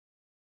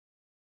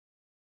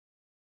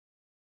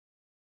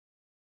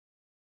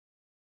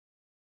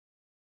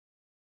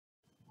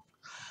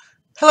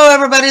Hello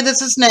everybody,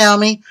 this is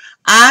Naomi.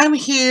 I'm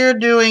here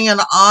doing an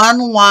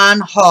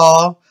on-wine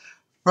haul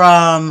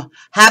from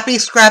Happy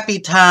Scrappy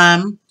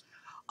Time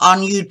on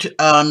YouTube,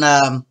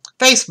 on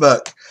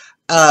Facebook.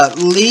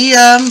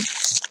 Leah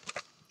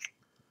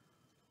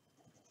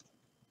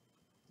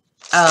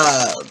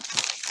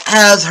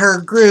has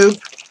her group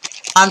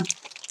on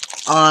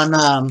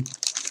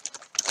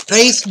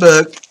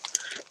Facebook,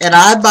 and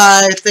I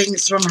buy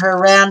things from her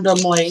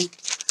randomly,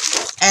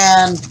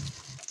 and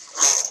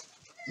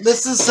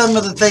this is some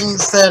of the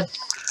things that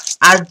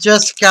I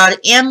just got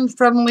in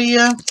from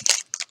Leah.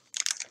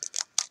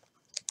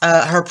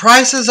 Her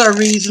prices are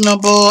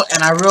reasonable,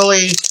 and I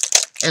really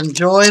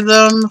enjoy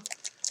them,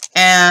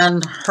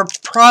 and her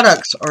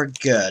products are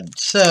good.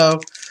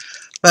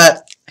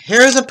 But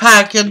here's a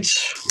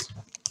package.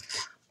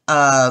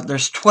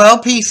 There's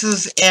 12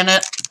 pieces in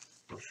it,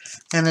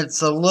 and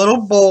it's a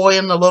little boy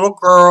and a little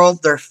girl.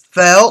 They're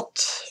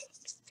felt,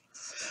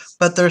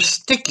 but they're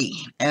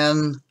sticky,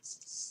 and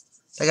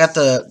they got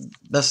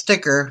the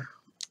sticker,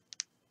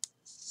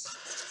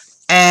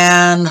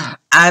 and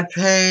I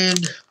paid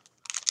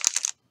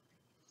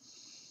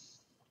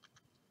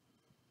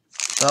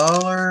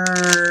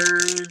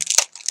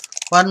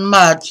wasn't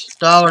much,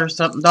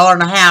 something,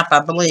 $1.50, I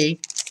believe.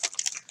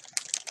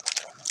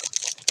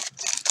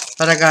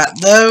 But I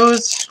got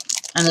those,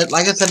 and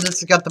like I said, this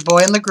has got the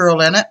boy and the girl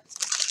in it.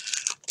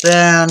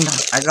 Then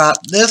I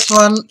got this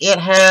one. It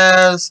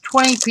has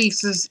 20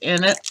 pieces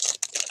in it,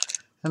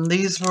 and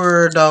these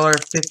were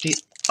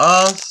 $1.50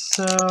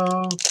 also.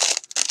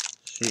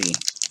 Let's see.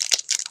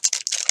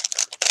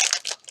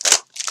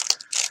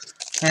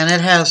 And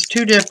it has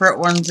two different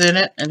ones in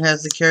it. It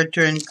has the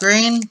character in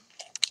green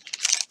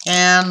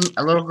and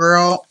a little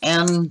girl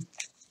in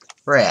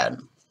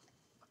red.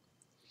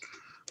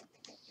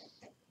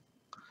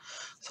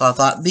 So I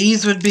thought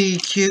these would be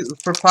cute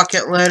for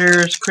pocket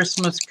letters,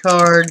 Christmas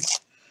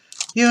cards,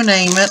 you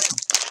name it.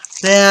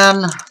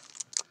 Then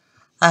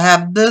I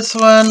have this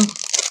one,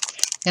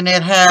 and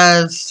it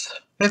has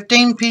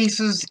 15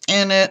 pieces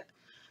in it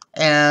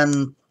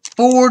and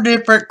 4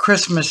 different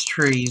Christmas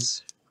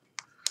trees.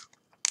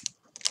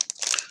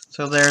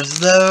 So there's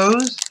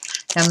those.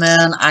 And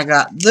then I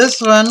got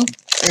this one.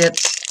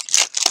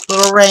 It's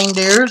little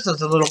reindeers.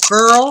 There's a little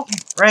girl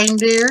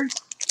reindeer.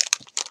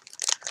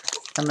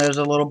 And there's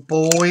a little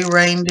boy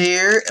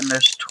reindeer. And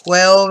there's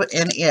 12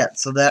 in it.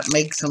 So that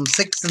makes them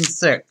 6 and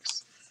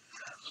 6.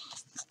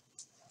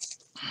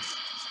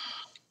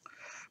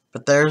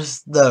 But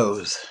there's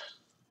those.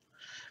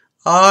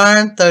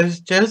 Aren't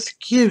those just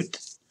cute?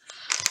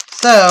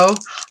 So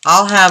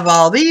I'll have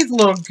all these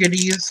little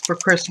goodies for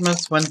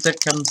Christmas once it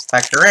comes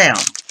back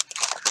around.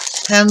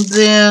 And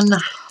then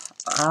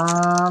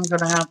I'm going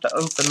to have to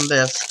open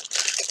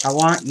this. I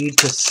want you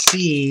to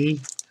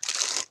see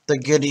the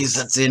goodies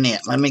that's in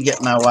it. Let me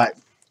get my white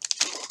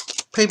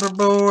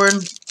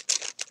paperboard.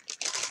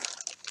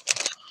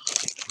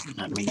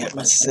 Let me get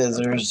my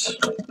scissors.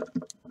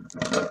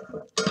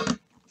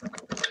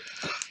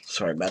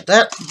 Sorry about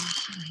that.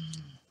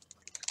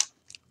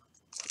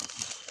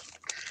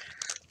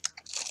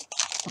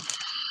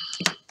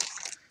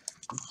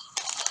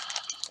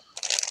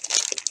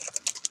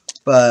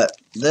 But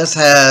this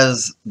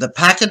has the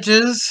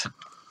packages,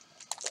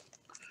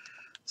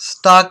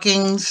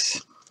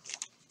 stockings.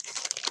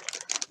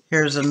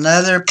 Here's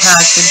another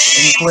package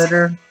in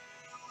glitter.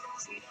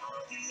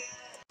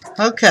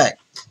 Okay.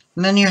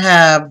 And then you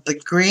have the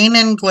green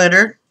and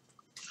glitter.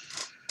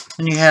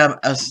 And you have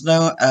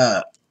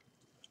a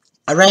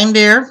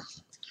reindeer,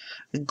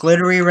 a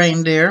glittery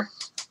reindeer.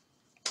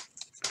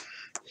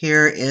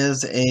 Here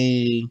is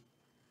a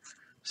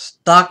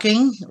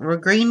stocking, a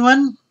green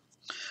one.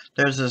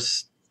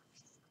 There's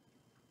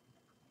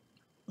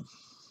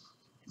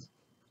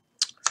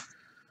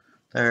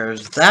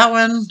that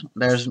one.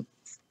 There's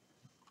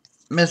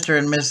Mr.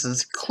 and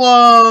Mrs.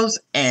 Claus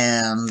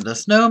and the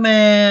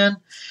snowman.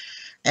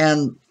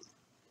 And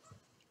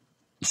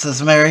it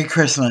says Merry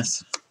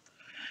Christmas.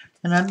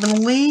 And I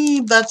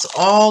believe that's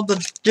all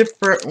the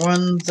different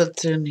ones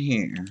that's in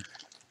here.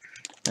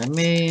 Let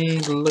me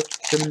look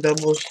and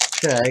double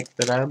check,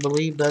 but I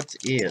believe that's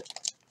it.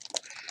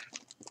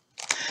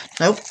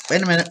 Nope,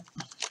 wait a minute.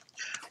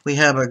 We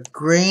have a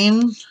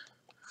green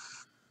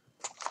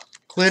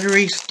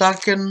glittery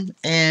stocking,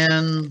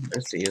 and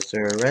let's see, is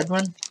there a red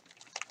one?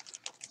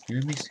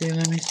 Let me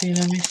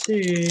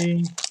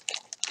see.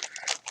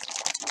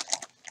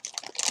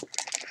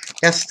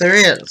 Yes, there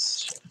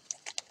is.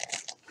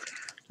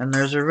 And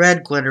there's a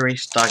red glittery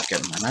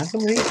stocking, and I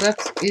believe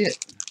that's it.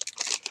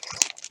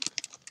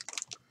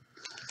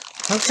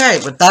 Okay,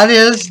 but that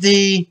is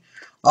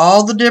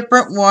all the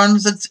different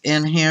ones that's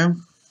in here.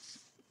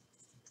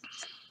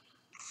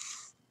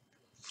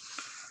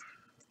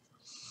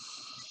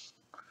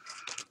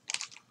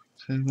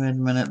 So wait a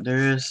minute,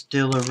 there is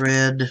still a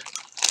red.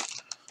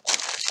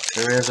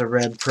 There is a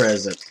red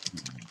present.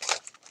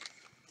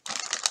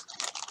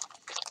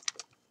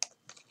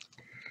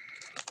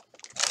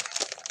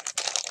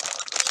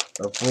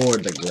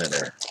 Avoid the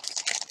glitter,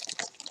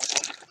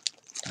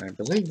 I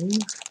believe.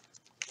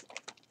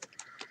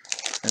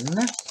 Isn't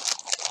it?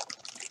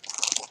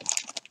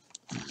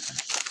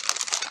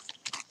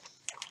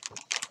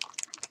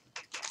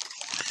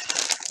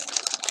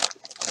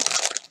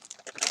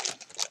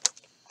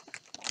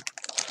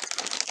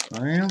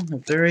 Well,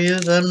 if there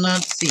is, I'm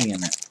not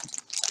seeing it.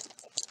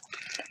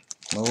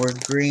 More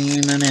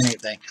green than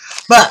anything.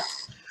 But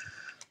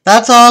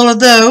that's all of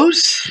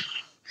those.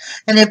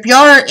 And if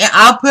y'all,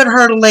 I'll put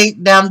her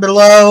link down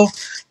below.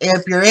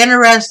 If you're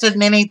interested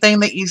in anything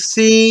that you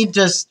see,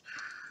 just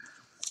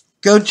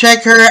go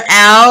check her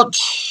out.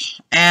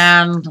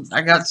 And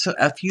I got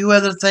a few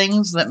other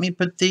things. Let me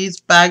put these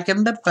back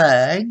in the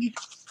bag.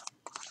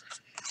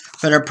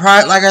 But her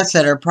price, like I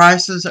said, her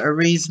prices are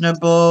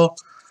reasonable.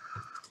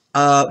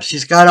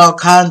 She's got all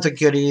kinds of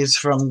goodies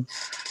from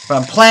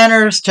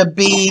planners to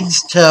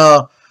beads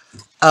to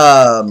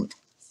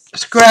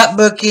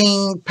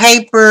scrapbooking,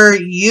 paper,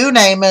 you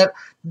name it,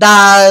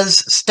 dyes,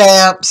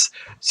 stamps.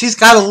 She's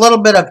got a little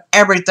bit of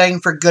everything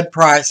for good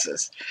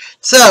prices.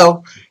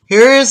 So,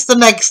 here is the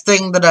next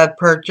thing that I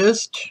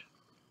purchased.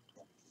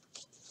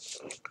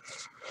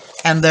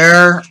 And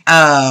they're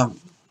 12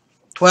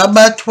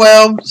 by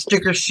 12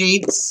 sticker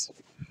sheets.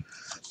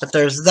 But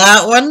there's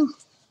that one.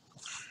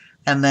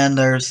 And then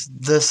there's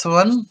this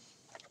one.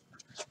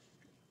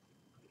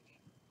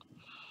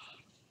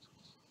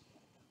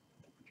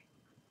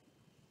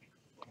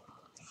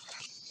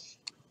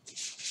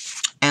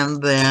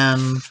 And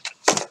then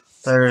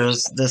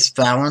there's this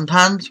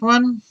Valentine's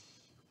one.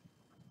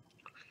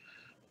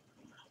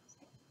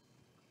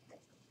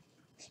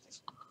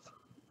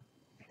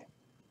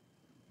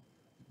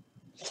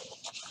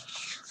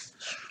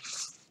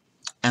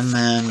 And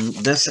then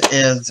this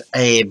is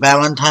a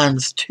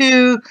Valentine's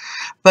 2,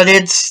 but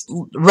it's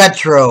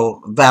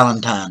retro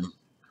Valentine.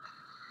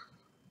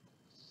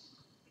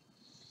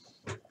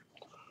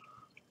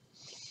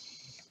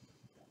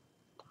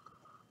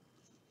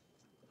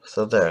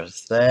 So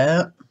there's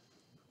that.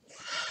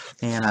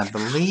 And I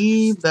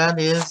believe that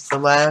is the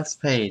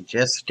last page.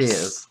 Yes, it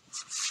is.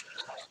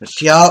 But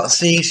she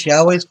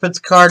always puts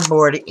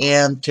cardboard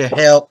in to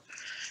help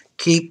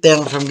keep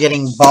them from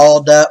getting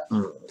balled up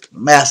and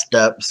messed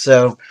up.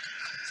 So,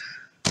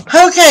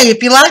 okay,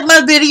 if you like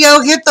my video,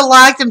 hit the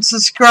like and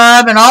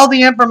subscribe. And all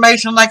the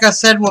information, like I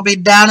said, will be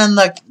down in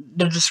the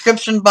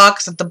description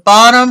box at the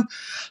bottom.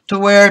 To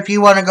where if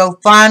you want to go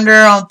find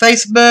her on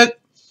Facebook,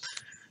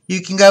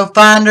 you can go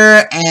find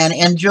her and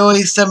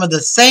enjoy some of the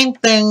same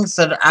things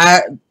that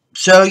I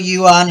show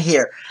you on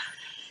here.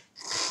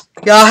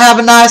 Y'all have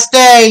a nice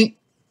day.